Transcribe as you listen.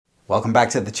Welcome back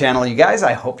to the channel, you guys.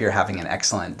 I hope you're having an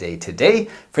excellent day today.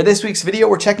 For this week's video,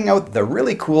 we're checking out the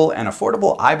really cool and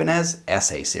affordable Ibanez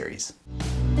SA Series.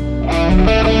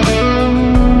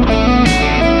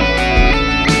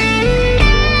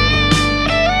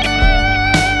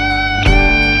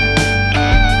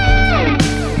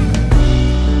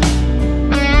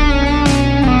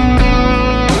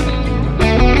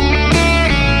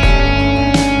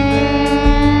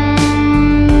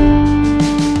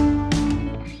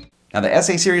 Now the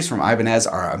SA Series from Ibanez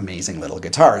are amazing little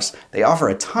guitars. They offer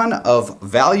a ton of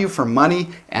value for money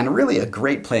and really a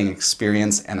great playing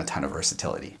experience and a ton of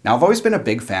versatility. Now I've always been a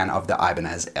big fan of the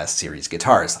Ibanez S Series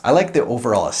guitars. I like the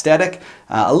overall aesthetic,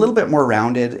 a little bit more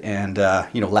rounded and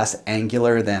less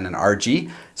angular than an RG.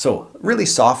 So really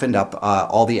softened up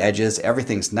all the edges.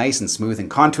 Everything's nice and smooth and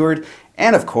contoured.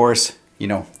 And of course,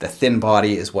 the thin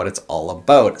body is what it's all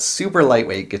about. Super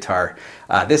lightweight guitar.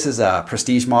 This is a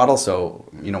prestige model, so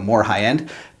more high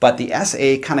end, but the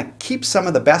SA kind of keeps some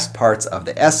of the best parts of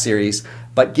the S Series,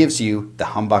 but gives you the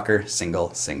humbucker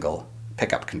single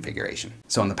pickup configuration.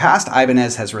 So in the past,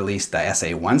 Ibanez has released the SA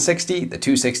 160, the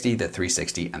 260, the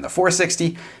 360, and the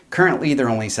 460. Currently, they're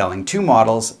only selling two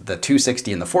models, the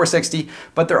 260 and the 460,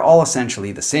 but they're all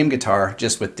essentially the same guitar,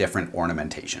 just with different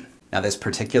ornamentation. Now this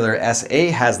particular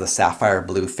SA has the sapphire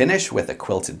blue finish with a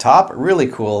quilted top, really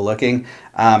cool looking.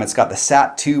 It's got the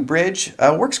SAT2 bridge,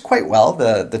 works quite well,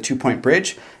 the 2-point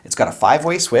bridge. It's got a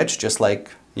 5-way switch, just like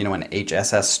an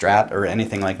HSS Strat or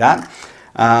anything like that.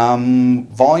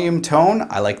 Volume tone,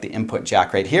 I like the input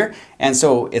jack right here. And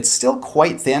so it's still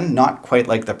quite thin, not quite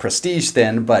like the Prestige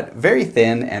thin, but very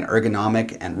thin and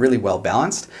ergonomic and really well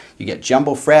balanced. You get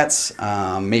jumbo frets,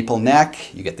 maple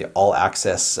neck, you get the all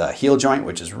access heel joint,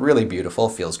 which is really beautiful,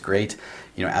 feels great,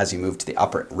 as you move to the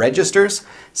upper registers.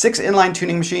 6 inline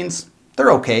tuning machines,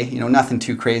 they're okay, nothing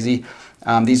too crazy.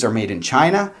 These are made in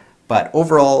China. But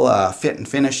overall fit and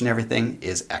finish and everything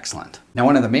is excellent. Now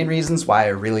one of the main reasons why I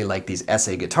really like these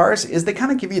SA guitars is they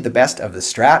kind of give you the best of the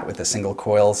Strat with the single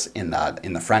coils in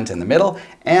the front and the middle,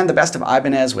 and the best of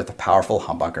Ibanez with a powerful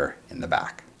humbucker in the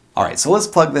back. Alright, so let's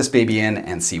plug this baby in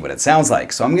and see what it sounds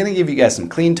like. So I'm going to give you guys some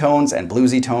clean tones and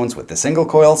bluesy tones with the single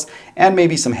coils, and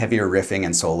maybe some heavier riffing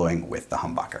and soloing with the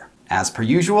humbucker. As per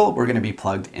usual, we're going to be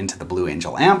plugged into the Blue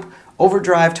Angel amp.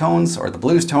 Overdrive tones, or the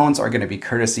blues tones, are going to be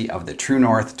courtesy of the True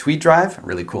North Tweed Drive,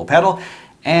 really cool pedal,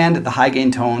 and the high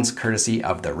gain tones courtesy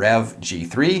of the Rev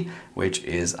G3, which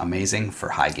is amazing for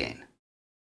high gain.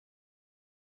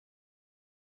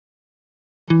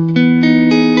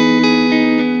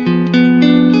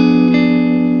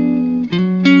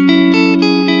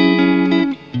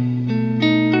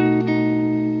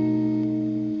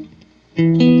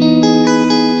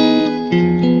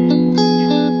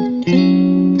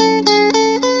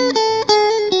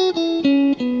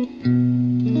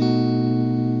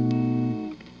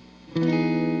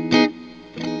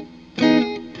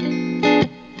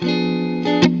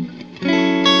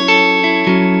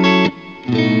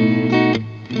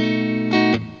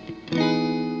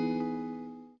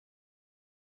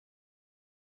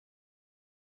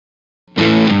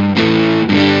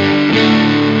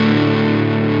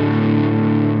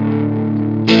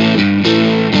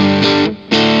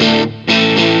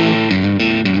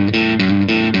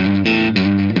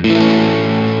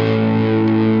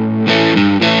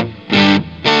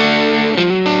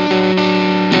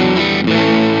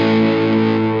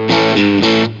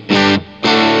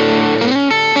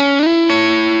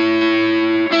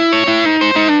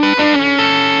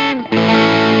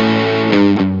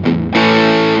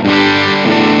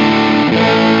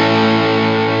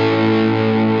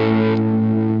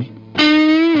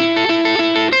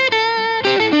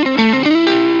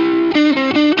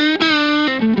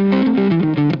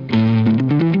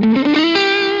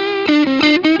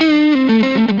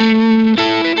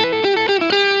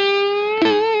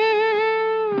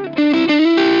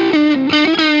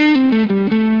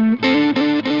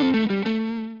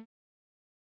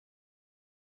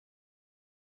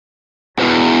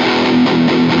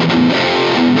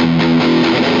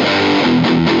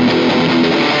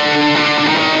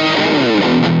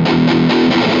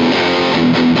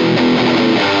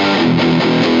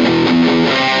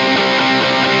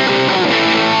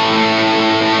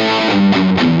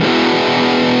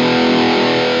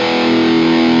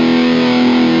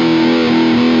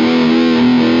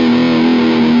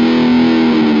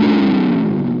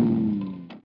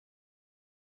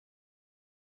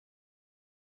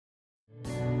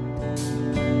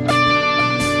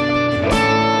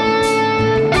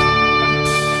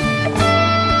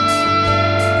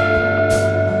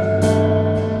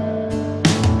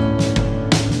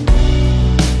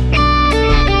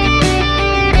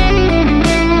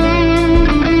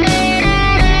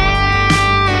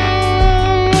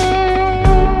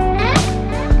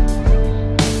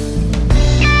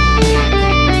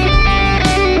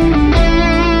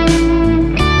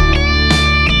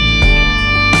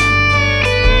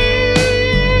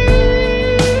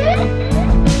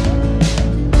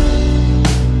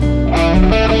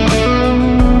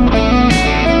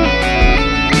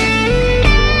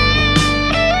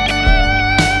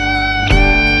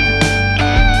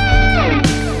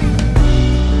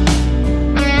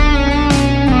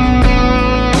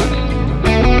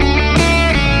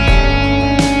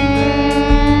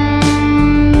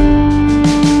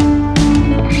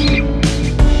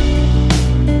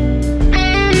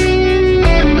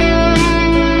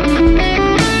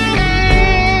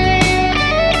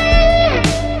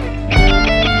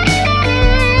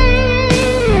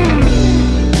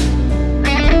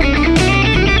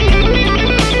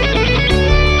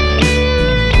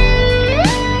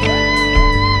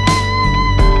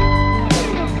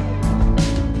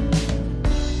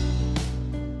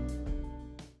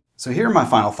 So here are my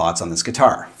final thoughts on this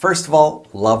guitar. First of all,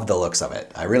 love the looks of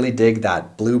it. I really dig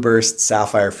that blue burst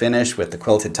sapphire finish with the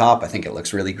quilted top. I think it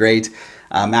looks really great.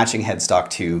 Matching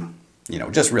headstock too, you know,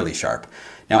 just really sharp.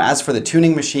 Now as for the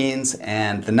tuning machines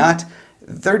and the nut,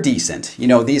 they're decent. You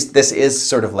know, this is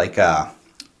sort of like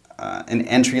an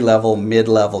entry-level,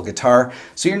 mid-level guitar,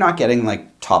 so you're not getting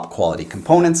like top quality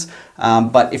components.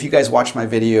 But if you guys watch my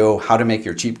video, how to make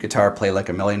your cheap guitar play like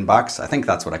 $1 million, I think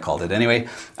that's what I called it anyway.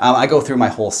 I go through my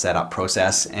whole setup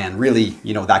process, and really,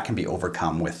 you know, that can be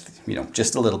overcome with, you know,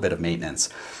 just a little bit of maintenance.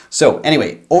 So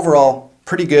anyway, overall,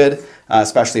 pretty good,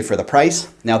 especially for the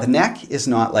price. Now the neck is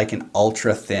not like an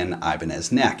ultra thin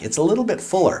Ibanez neck. It's a little bit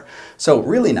fuller. So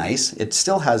really nice. It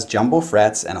still has jumbo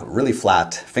frets and a really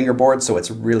flat fingerboard, so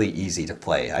it's really easy to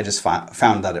play. I just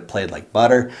found that it played like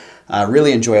butter.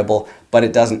 Really enjoyable, but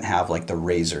it doesn't have like the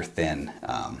razor thin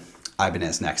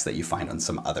Ibanez necks that you find on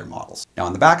some other models. Now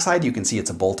on the backside, you can see it's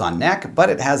a bolt-on neck,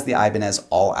 but it has the Ibanez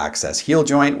all-access heel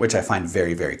joint, which I find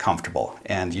very, very comfortable.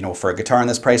 And you know, for a guitar in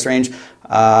this price range,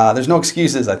 there's no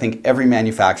excuses. I think every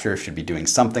manufacturer should be doing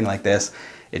something like this.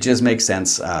 It just makes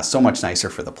sense, so much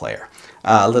nicer for the player.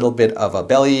 A little bit of a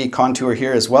belly contour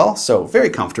here as well, so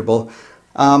very comfortable.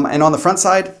 And on the front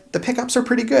side, the pickups are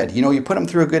pretty good. You know, you put them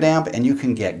through a good amp and you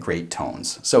can get great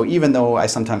tones. So even though I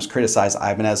sometimes criticize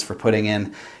Ibanez for putting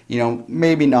in, you know,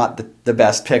 maybe not the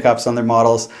best pickups on their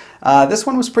models, this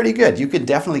one was pretty good. You could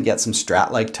definitely get some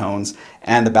Strat-like tones,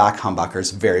 and the back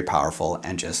humbucker's very powerful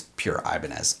and just pure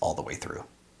Ibanez all the way through.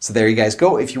 So there you guys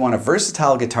go. If you want a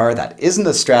versatile guitar that isn't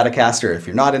a Stratocaster, if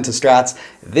you're not into Strats,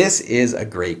 this is a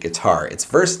great guitar. It's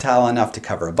versatile enough to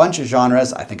cover a bunch of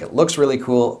genres. I think it looks really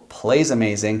cool, plays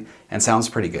amazing, and sounds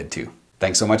pretty good too.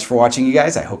 Thanks so much for watching, you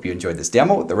guys. I hope you enjoyed this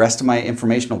demo. The rest of my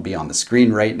information will be on the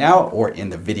screen right now or in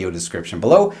the video description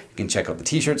below. You can check out the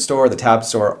t-shirt store, the tab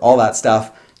store, all that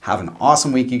stuff. Have an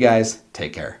awesome week, you guys.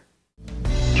 Take care.